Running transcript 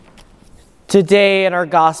Today in our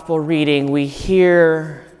gospel reading, we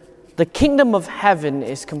hear the kingdom of heaven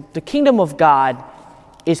the kingdom of God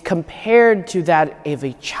is compared to that of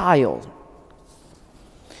a child.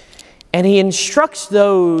 And he instructs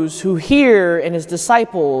those who hear and his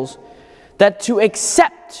disciples that to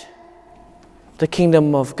accept the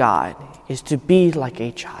kingdom of God is to be like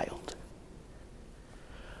a child.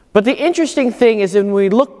 But the interesting thing is when we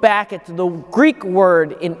look back at the Greek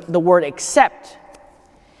word in the word accept,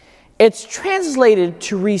 it's translated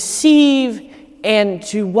to receive and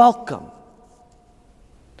to welcome.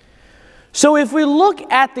 So if we look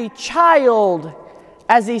at the child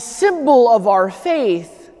as a symbol of our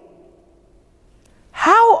faith,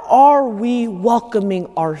 how are we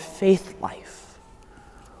welcoming our faith life?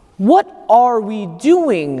 What are we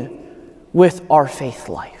doing with our faith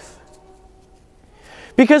life?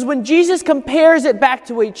 Because when Jesus compares it back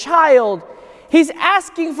to a child, he's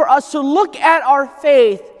asking for us to look at our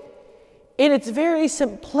faith in its very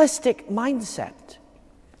simplistic mindset,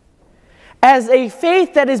 as a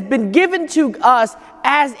faith that has been given to us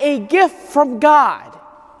as a gift from God,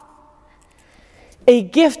 a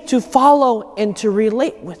gift to follow and to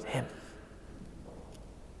relate with Him.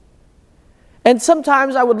 And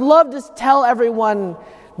sometimes I would love to tell everyone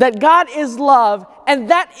that God is love, and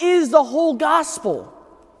that is the whole gospel.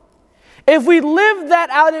 If we live that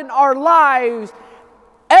out in our lives,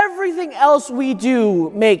 everything else we do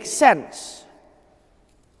makes sense.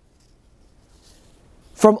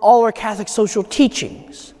 From all our Catholic social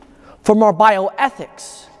teachings, from our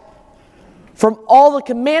bioethics, from all the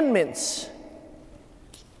commandments,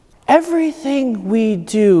 everything we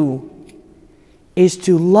do is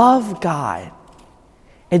to love God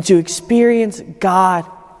and to experience God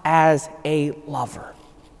as a lover.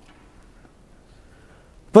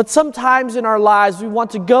 But sometimes in our lives, we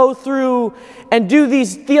want to go through and do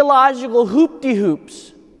these theological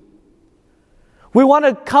hoop-de-hoops. We want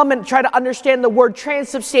to come and try to understand the word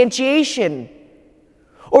transubstantiation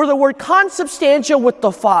or the word consubstantial with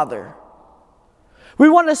the Father. We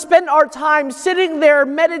want to spend our time sitting there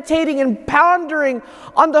meditating and pondering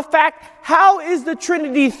on the fact, how is the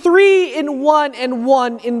Trinity 3 in 1 and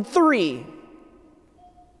 1 in 3?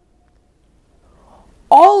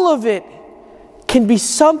 All of it can be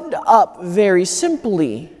summed up very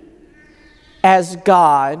simply as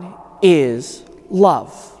God is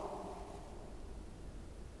love.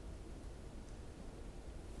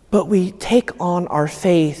 But we take on our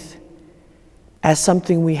faith as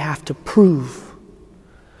something we have to prove,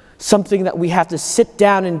 something that we have to sit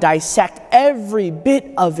down and dissect every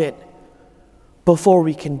bit of it before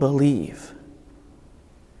we can believe.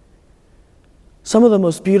 Some of the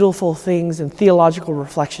most beautiful things and theological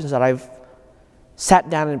reflections that I've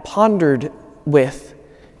sat down and pondered with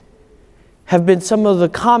have been some of the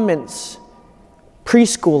comments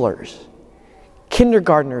preschoolers,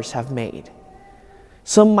 kindergartners have made.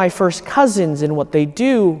 Some of my first cousins and what they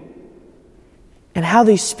do and how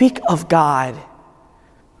they speak of God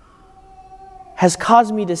has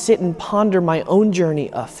caused me to sit and ponder my own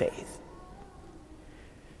journey of faith.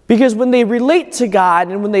 Because when they relate to God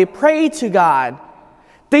and when they pray to God,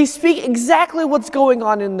 they speak exactly what's going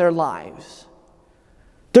on in their lives.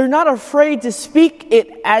 They're not afraid to speak it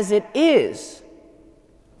as it is.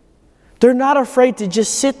 They're not afraid to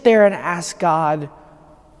just sit there and ask God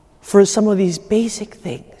for some of these basic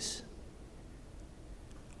things.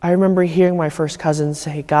 I remember hearing my first cousin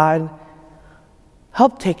say, God,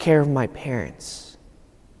 help take care of my parents.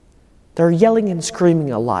 They're yelling and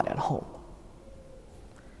screaming a lot at home.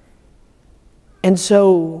 And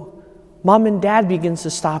so mom and dad begins to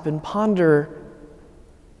stop and ponder,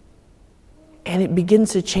 and it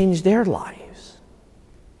begins to change their lives.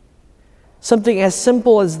 Something as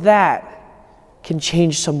simple as that can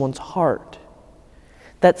change someone's heart.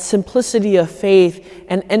 That simplicity of faith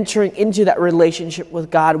and entering into that relationship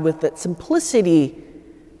with God with that simplicity,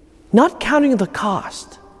 not counting the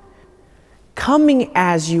cost, coming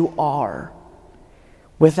as you are,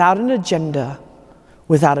 without an agenda,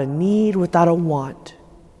 without a need, without a want,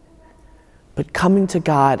 but coming to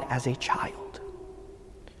God as a child.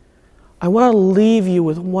 I want to leave you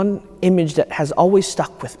with one image that has always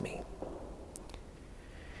stuck with me.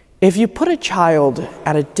 If you put a child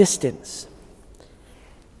at a distance,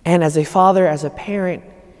 and as a father, as a parent,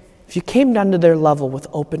 if you came down to their level with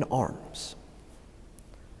open arms,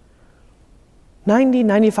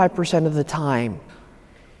 95% of the time,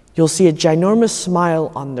 you'll see a ginormous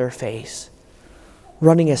smile on their face,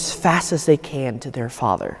 running as fast as they can to their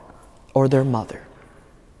father or their mother.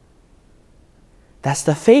 That's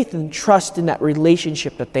the faith and trust in that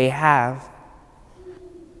relationship that they have.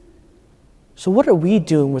 So what are we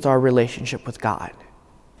doing with our relationship with God?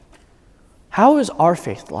 How is our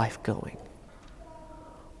faith life going?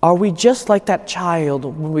 Are we just like that child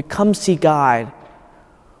when we come see God?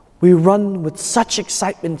 We run with such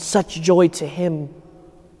excitement, such joy to Him.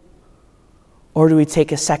 Or do we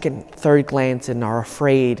take a second, third glance and are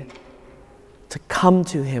afraid to come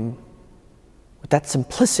to Him with that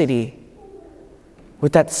simplicity,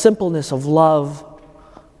 with that simpleness of love,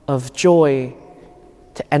 of joy,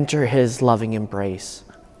 to enter His loving embrace?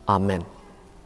 Amen.